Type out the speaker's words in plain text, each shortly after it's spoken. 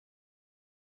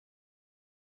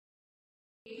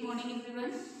morning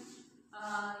everyone.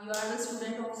 You are the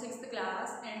student of 6th class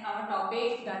and our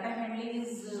topic data handling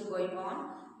is going on.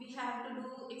 We have to do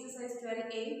exercise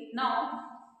 12a. Now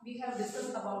we have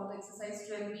discussed about the exercise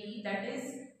 12b, that is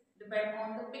depend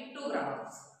on the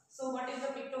pictographs. So what is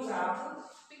the pictograph?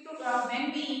 Pictograph,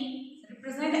 when we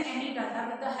represent any data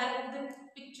with the help of the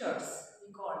pictures,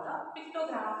 we call the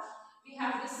pictograph. We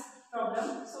have this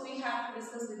problem, so we have to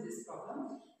discuss with this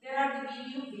problem. There are the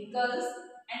give vehicles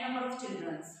and number of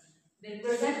children. They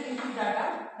present in this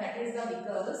data, that is the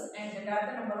vehicles, and that are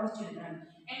the number of children.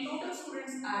 And total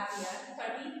students are here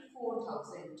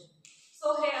 34,000.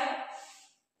 So here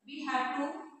we have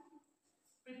to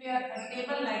prepare a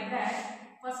table like that.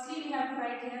 Firstly, we have to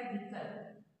write here vehicle.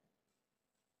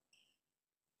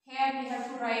 Here we have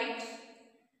to write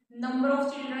number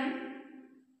of children.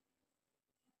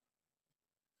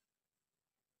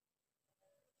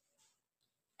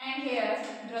 And here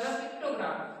draw the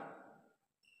pictograph.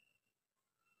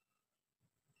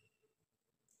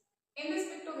 In this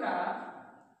pictograph,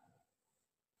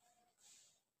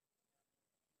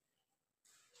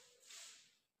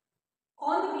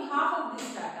 on the behalf of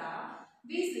this data,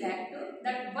 we select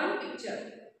that one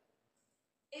picture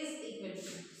is equal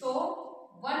to. So,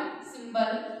 one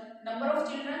symbol, number of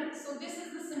children. So, this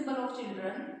is the symbol of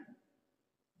children.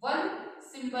 One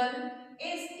symbol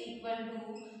is equal to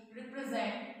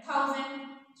represent 1,000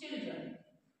 children.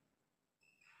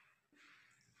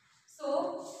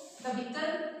 So, the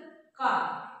vehicle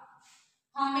car.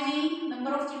 How many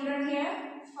number of children here?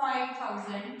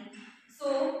 5,000.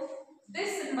 So,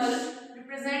 this symbol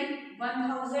represent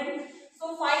 1,000.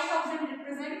 So, 5,000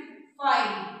 represent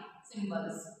 5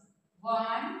 symbols.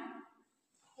 1,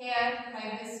 here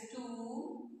 5 is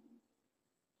 2,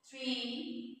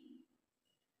 3,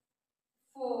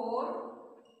 4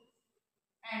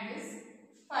 and is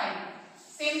 5.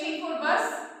 Same thing for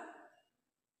bus.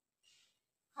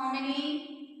 How many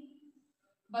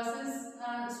buses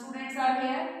students are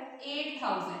here?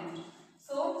 8,000.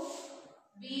 So,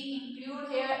 we include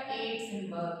here 8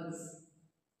 symbols.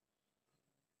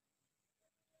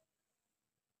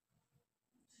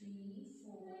 3,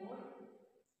 4,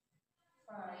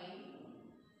 5,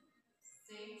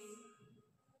 6,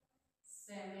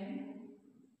 7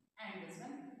 and this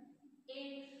one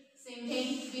 8. Same thing,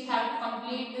 we have to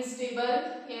complete this table.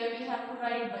 Here we have to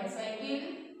write bicycle,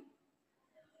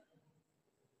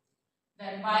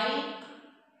 then bike,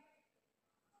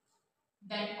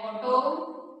 then auto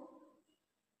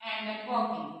and then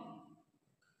walking.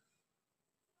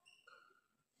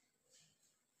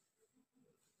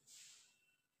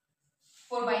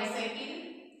 For bicycle,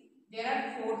 there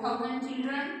are 4,000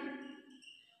 children.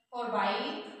 For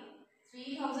bike,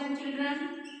 3,000 children.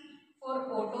 For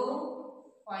auto,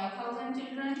 5,000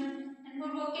 children. And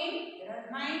for walking, there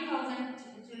are 9,000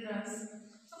 children.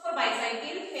 So for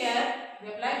bicycle, here we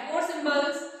apply 4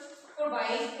 symbols. For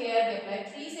bike, here we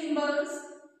apply 3 symbols.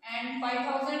 And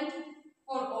 5,000.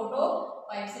 For auto,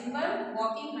 5 symbol.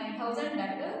 Walking, 9,000.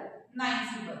 That 9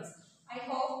 symbols. I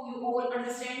hope you all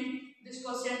understand this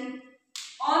question.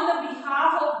 On the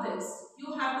behalf of this,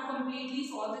 you have to completely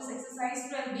solve this exercise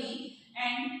 12b,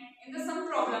 and in the some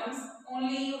problems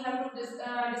only you have to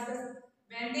discuss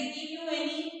when they give you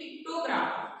any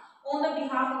pictograph. On the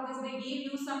behalf of this, they give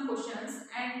you some questions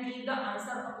and give the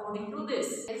answer according to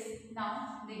this.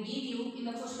 Now they give you in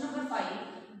the question number 5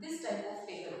 this type of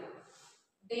table.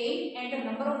 Day and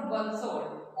the number of bulbs sold.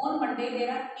 On Monday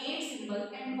there are 8 symbols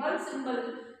and one symbol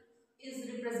is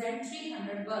represent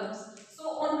 300 bulbs. So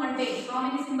on Monday, how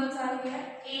many symbols are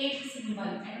here? 8 symbol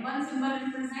and one symbol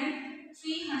represent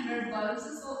 300 bulbs.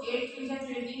 So 8 3 is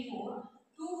 24,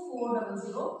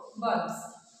 2400 bulbs.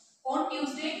 On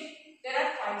Tuesday, there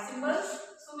are 5 symbols.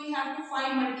 So we have to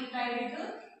 5 multiply with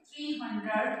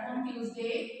 300 on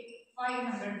Tuesday,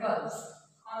 500 bulbs.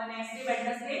 On the next day,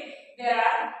 Wednesday, there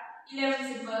are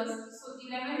 11 symbols. So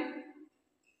 11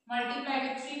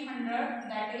 multiply with 300,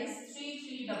 that is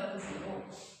 3300.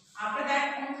 After that,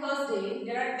 on Thursday,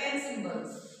 there are 10 symbols.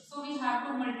 So we have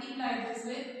to multiply this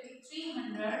with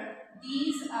 300.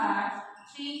 These are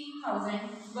 3000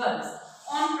 bulbs.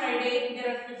 On Friday, there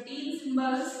are 15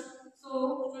 symbols.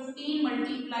 So 15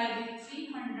 multiplied with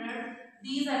 300.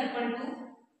 These are equal to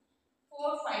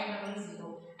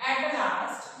 4500. At the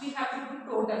last, we have to do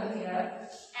total here.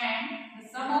 And the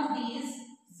sum of these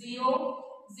 0,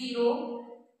 0,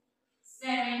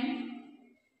 7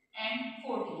 and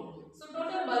 14. So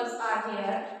total bulbs are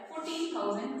here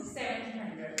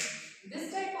 14,700.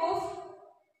 This type of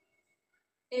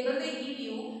table they give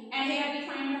you, and here we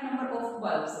find the number of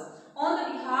bulbs. On the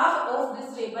behalf of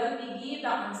this table, we give the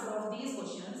answer of these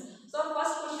questions. So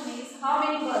first question is, how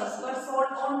many bulbs were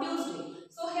sold on Tuesday?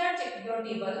 So here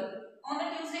your table. On the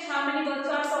Tuesday, how many bulbs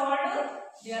are sold?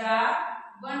 There are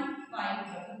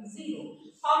 1500.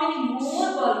 How many more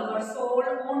bulbs were sold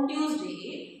on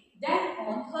Tuesday than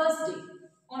on Thursday?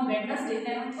 On Wednesday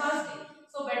than on Thursday.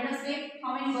 So Wednesday,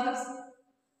 how many bulbs?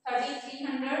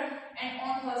 3300, and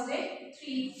on Thursday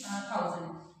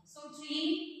 3000. So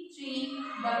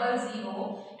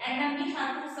 3300, and then we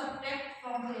have to subtract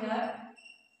from here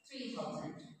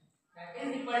 3000. That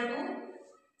is equal to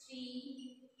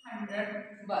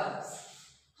 300 bulbs.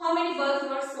 How many bulbs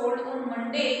were sold on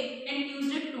Monday and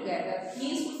Tuesday together?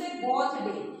 Means to say both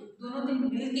day, दोनों दिन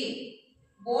मिलके,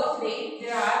 both day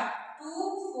there are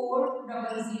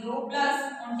 2400 plus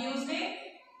on Tuesday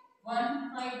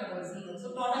 1500. So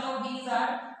total of these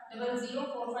are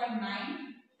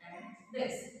 00459 and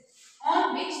this.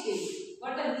 On which day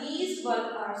what the least bulb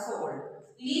are sold?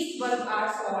 Least bulb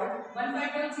are sold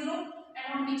 1500, and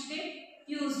on which day?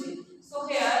 Tuesday. So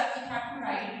here we have to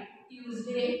write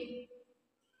Tuesday,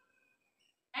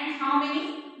 and how many?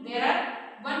 There are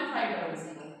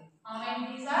 1500. How many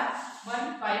these are?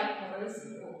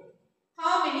 1500.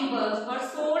 How many bulbs were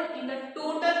sold in the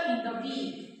total in the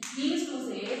week? Means to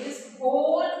say this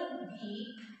whole week,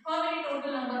 how many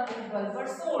total number of bulbs were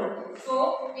sold? So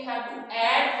we have to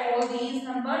add all these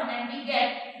numbers and we get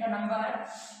the number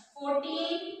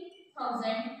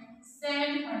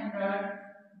 14,700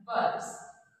 bulbs.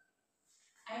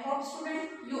 I hope students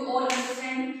you all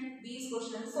understand these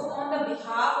questions. So on the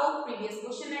behalf of previous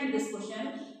question and this question,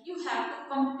 you have to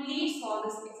complete solve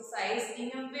this exercise in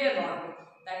your way notebook.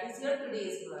 That is your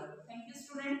today's work. Thank you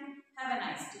student. Have a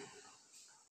nice day.